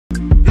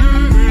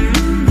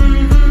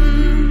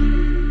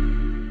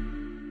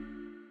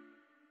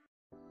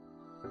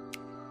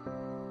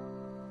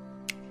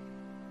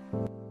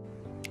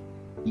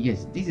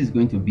Yes, this is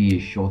going to be a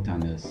short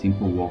and a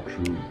simple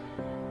walkthrough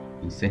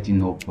in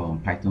setting up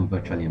Python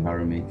virtual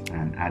environment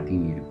and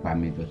adding a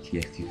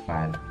requirement.txt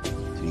file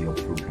to your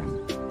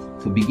program.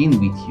 To begin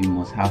with, you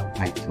must have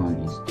Python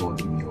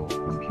installed in your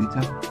computer.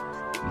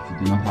 If you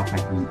do not have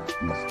Python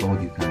installed,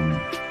 you can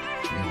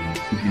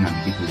simply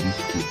navigate to this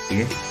page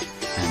here,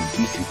 and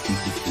this will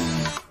take you to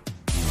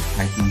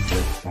Python's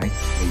website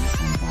where you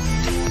can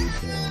download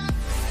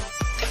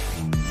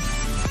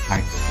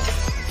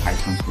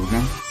Python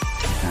program.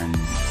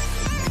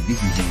 This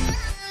is the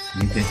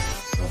latest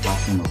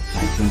version of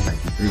Python that is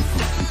very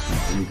complete that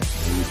I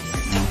use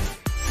right now.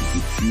 You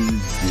can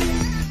choose the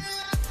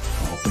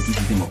operating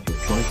system of your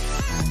choice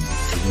and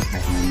the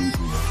Python running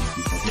on your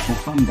computer. To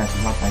confirm that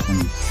you have Python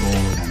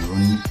installed and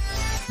running,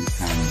 you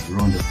can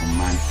run the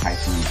command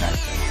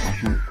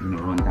python-version. I'm going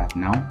to run that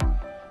now,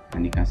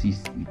 and you can see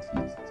it's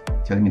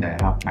telling me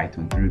that I have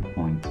Python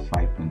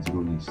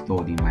 3.5.0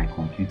 installed in my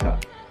computer.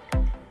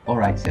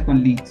 Alright,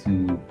 secondly,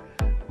 to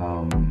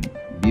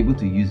be able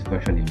to use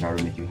virtual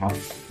environment, you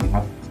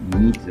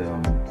need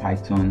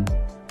Python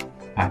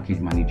package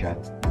manager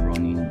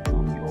running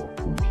on your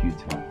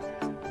computer.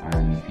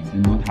 And if you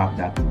do not have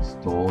that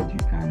installed, you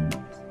can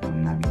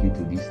navigate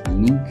to this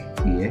link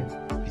here.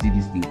 You see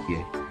this link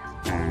here,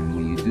 and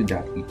when you do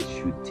that, it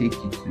should take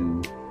you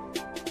to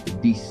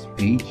this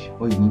page.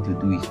 All you need to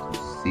do is to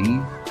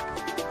save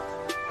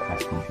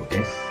as Ctrl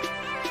S,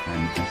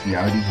 and you can see I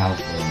already have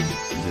the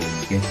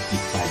get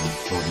this file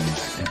installed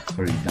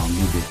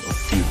downloaded or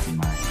saved in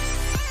my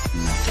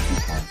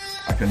computer,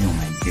 actually on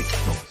my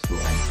desktop, so I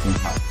don't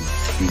have to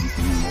save it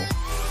anymore.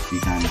 So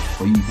you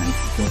can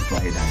just go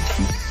ahead and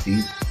click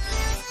save.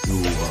 So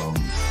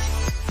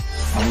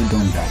having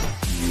done that,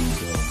 you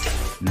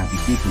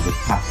navigate to the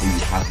path where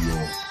you have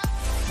your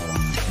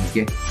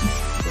get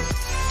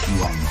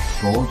it.py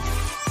installed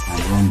and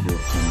run the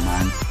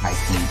command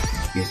python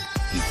get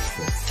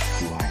it.py.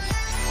 So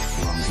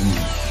I'm going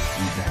to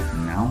do that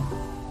now.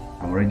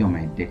 I'm already on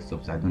my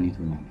desktop, so I don't need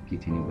to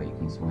navigate anywhere. You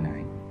can see when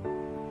I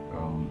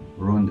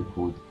run the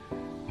code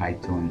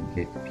python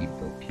get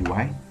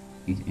pip.py,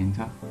 hit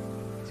enter,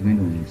 it's going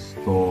to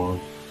install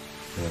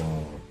the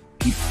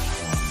pip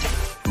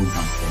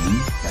program for me,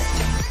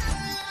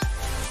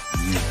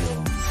 so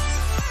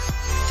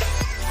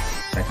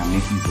I can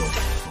make use of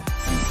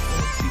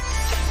pip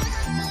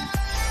command.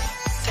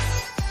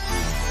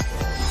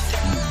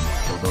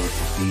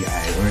 I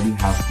already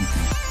have pip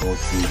installed,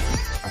 so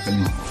it's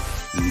actually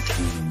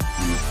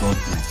installed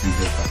in a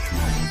previous version.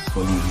 I'm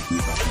installing this new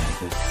version. I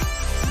just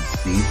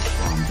save,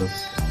 so I'm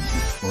just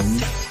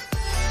installing.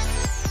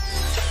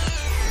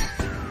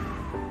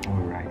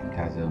 Alright, it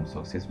has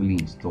successfully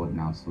installed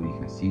now, so you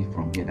can see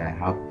from here that I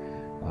have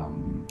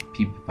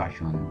pip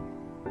version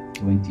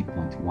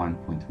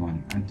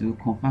 20.1.1. and to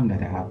confirm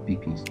that I have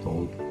pip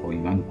installed, or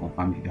you want to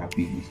confirm if you have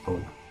pip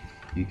installed,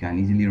 you can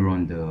easily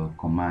run the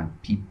command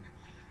pip --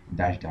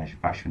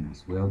 version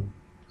as well.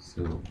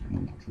 So let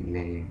me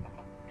clear,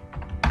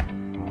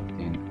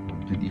 then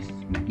I'll do this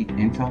and hit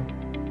enter.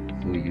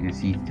 So you can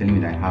see it's telling me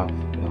that I have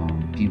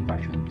pip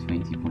version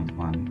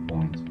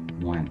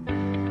 20.1.1.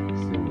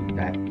 so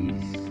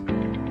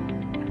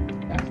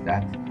that's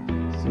that.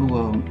 So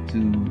to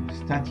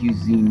start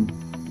using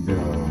the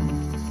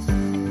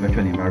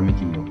virtual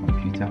environment in your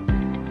computer,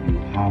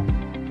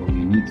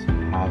 you need to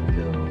have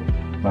the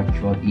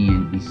virtual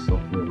env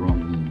software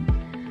running,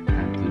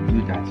 and to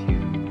do that,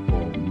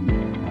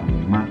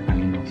 Mac and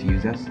Linux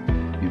users,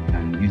 you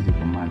can use the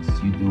command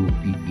sudo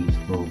pip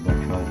install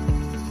virtual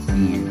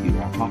env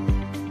wrapper.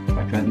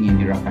 Virtual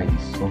env wrapper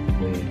is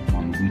software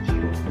on which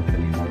your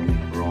virtual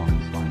environment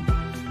runs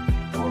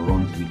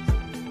with.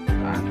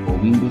 And for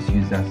Windows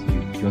users, you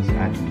just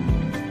add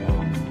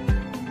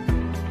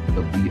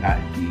the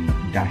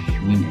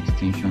 -win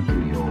extension to the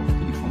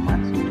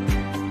command. So it's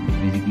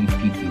basically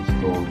pip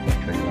install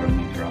virtual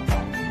environment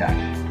wrapper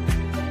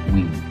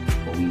 -win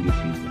for Windows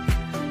users.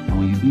 And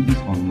when you do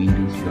this on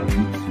Windows, you are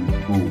good to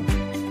go.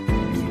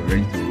 You're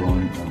ready to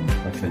run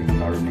virtual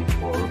environment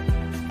or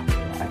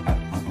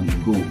on the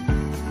go.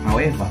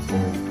 However,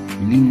 for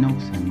Linux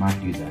and Mac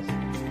users,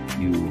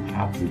 you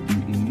have to do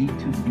a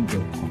little bit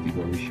of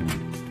configuration.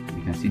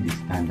 You can see the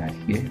standard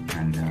here,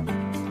 and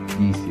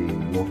this is a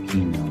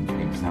working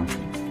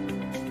example.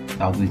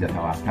 I'll do is that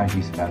I'll attach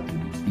this file to the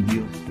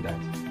video so that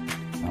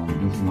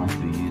those who want to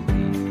use the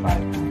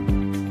file can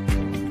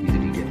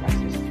easily get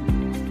access to it.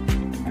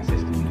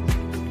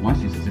 Once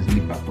you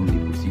successfully perform the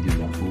procedures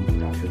that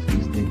I've just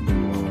listed, you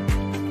are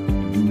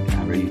good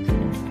and ready to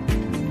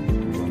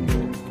run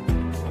your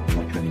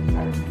virtual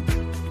environment.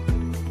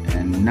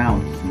 And now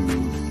to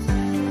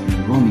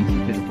run it, you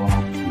first of all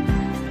have to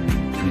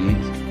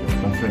create your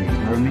virtual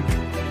environment,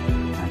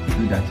 and to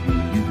do that you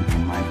use the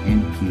command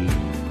mk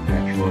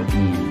virtual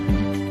env,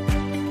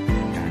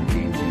 and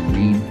then the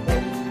name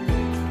of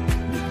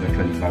the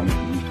virtual environment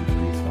you wish to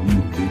create. So I'm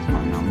going to create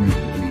one now. I'm going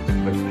to create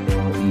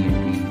virtual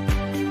env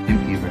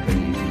mk virtual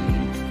env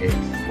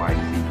xyz.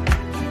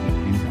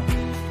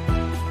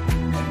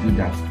 Do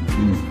that, it's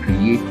going to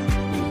create a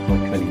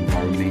virtual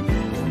environment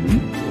for me.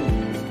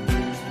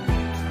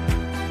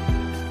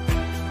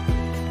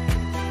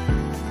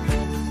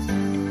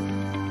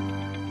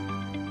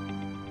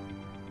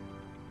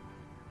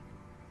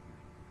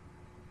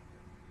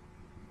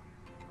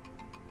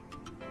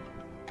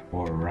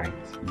 All right,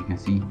 you can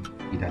see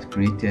it has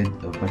created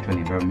a virtual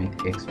environment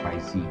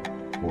XYZ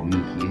for me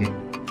here,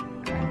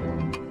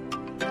 and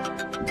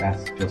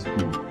that's just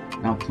cool.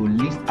 Now to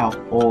list out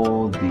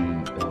all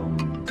the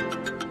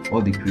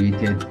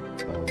created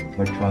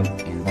virtual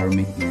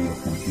environment in your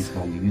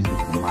computer, you use the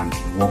command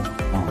work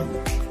on.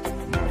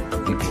 Now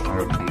click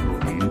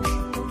requirement,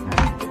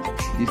 and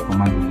this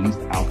command will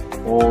list out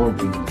all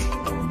the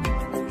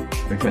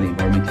virtual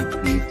environment you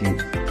created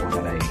or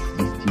that are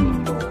existing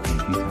in your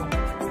computer.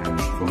 And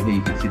from here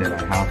you can see that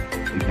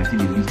you can see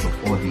the list of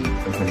all the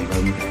virtual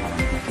environment I have.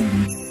 You can see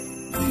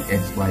the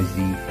XYZ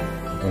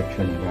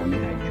virtual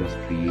environment I just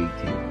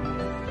created.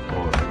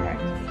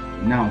 Alright,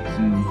 now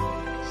to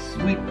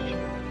switch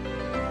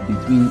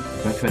between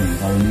virtual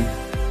environment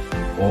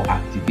or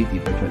activate the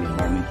virtual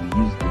environment, you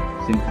use the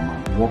same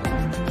command work on,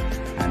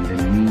 and the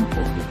name of the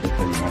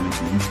virtual environment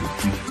you need to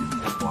switch to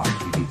or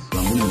activate. So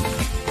I'm going to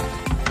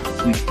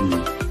switch to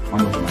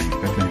one of my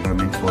virtual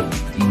environment called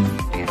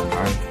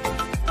DNR.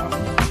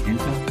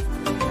 Enter,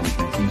 and you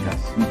can see it has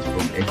switched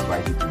from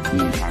XYZ to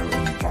DNR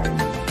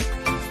environment.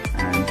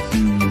 And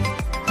to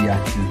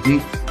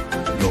deactivate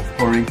your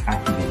current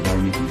active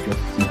environment, you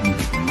just simply use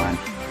the command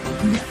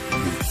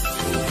deactivate.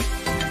 So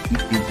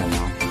if enter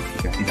now,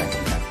 you can see that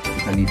it has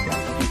totally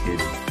deactivated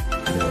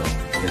the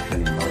virtual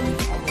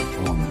environment I was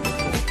on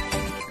before.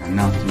 And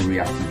now to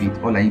reactivate,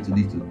 all I need to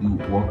do is to do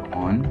work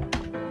on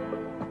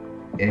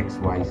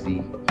XYZ,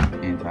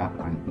 enter,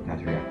 and it has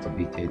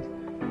reactivated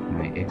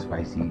my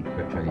XYZ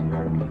virtual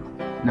environment.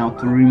 Now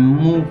to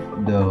remove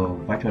the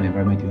virtual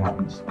environment you have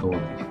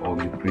installed or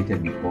you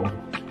created before,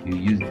 you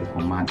use the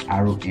command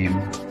rm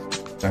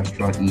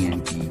virtual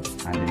env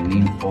and the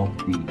name of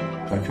the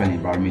virtual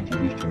environment you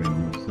wish to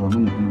remove. So I'm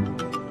going to do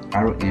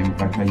rm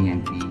virtual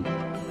env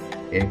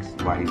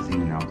xyz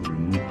now to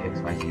remove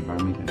xyz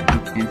environment, and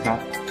click enter.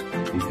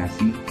 You can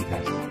see it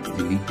has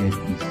deleted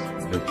this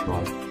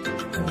virtual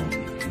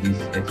this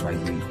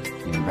xyz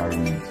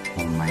environment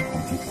from my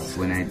computer. So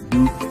when I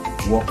do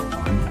work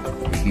on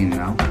again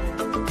now,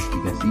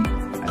 you can see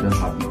I don't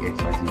have the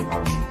xyz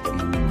environment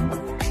anymore.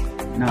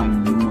 Now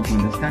you must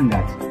understand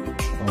that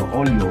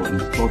all your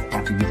installed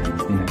packages and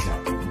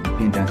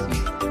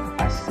dependencies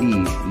are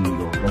saved in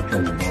your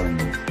virtual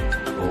environment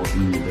or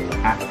in the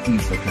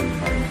active virtual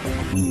environment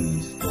when you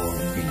install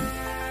them.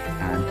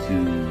 And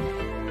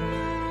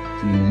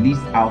to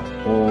list out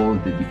all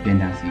the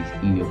dependencies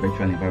in your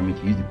virtual environment,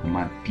 you use the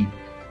command pip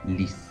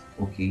list.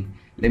 Okay,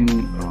 let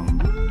me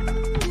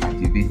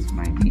activate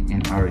my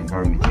DNR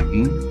environment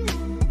again.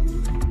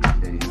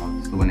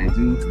 So when I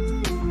do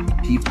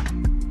pip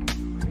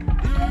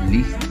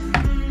list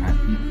and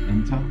hit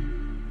enter,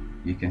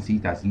 you can see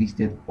it has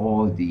listed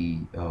all the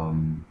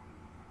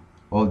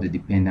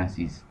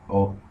dependencies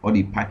or all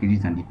the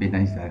packages and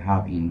dependencies I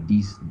have in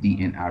this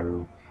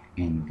DNR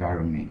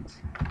environment.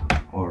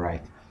 All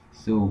right,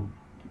 so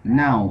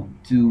now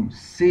to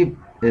save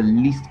a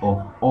list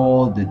of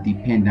all the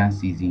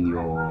dependencies in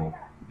your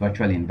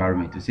virtual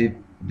environment, to save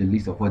the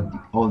list of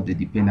all the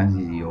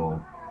dependencies in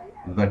your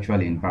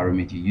virtual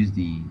environment, you use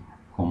the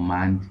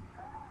command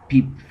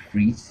pip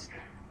freeze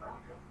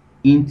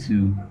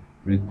into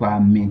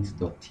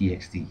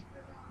requirement.txt.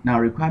 Now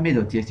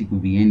requirement.txt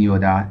could be any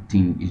other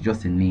thing, it's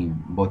just a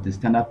name, but the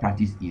standard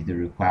practice is the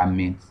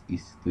requirement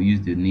is to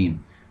use the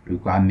name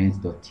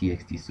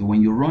requirement.txt. So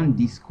when you run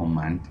this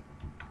command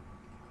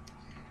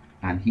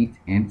and hit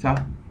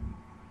enter,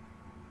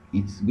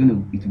 it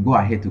will go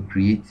ahead to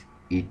create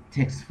a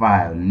text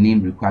file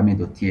named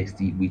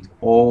requirement.txt with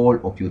all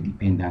of your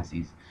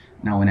dependencies.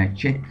 Now when I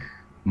check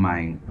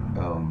my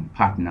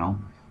part now,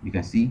 you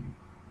can see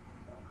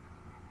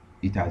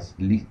it has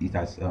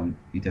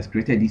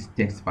created this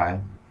text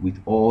file with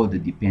all the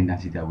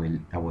dependencies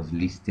that was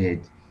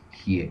listed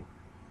here.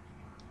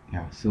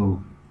 Yeah,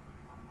 so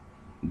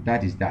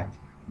that's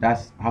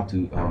how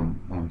to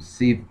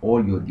save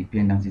all your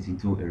dependencies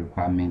into a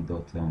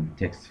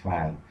requirement.txt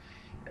file.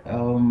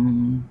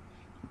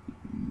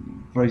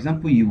 For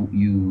example, you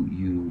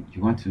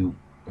want to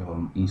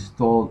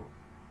install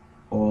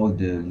all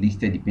the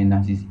listed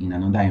dependencies in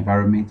another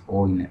environment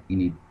or in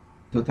a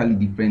totally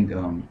different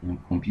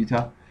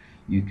computer.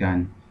 You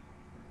can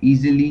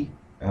easily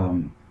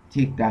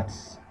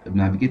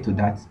navigate to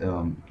that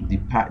the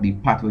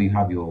part where you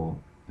have your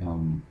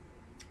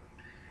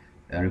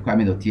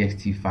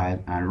requirement.txt file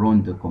and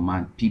run the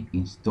command pip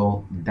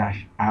install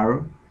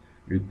 -r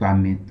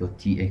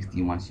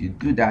requirement.txt. Once you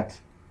do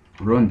that,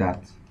 run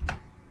that,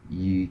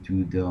 it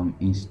would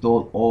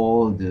install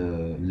all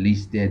the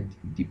listed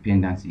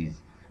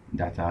dependencies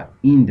that are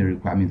in the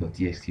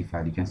requirement.txt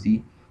file. You can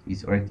see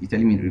it's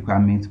telling me the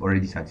requirements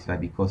already satisfied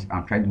because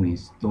I'm trying to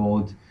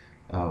install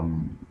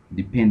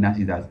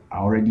dependencies that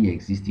are already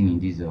existing in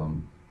this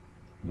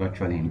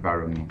virtual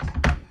environment.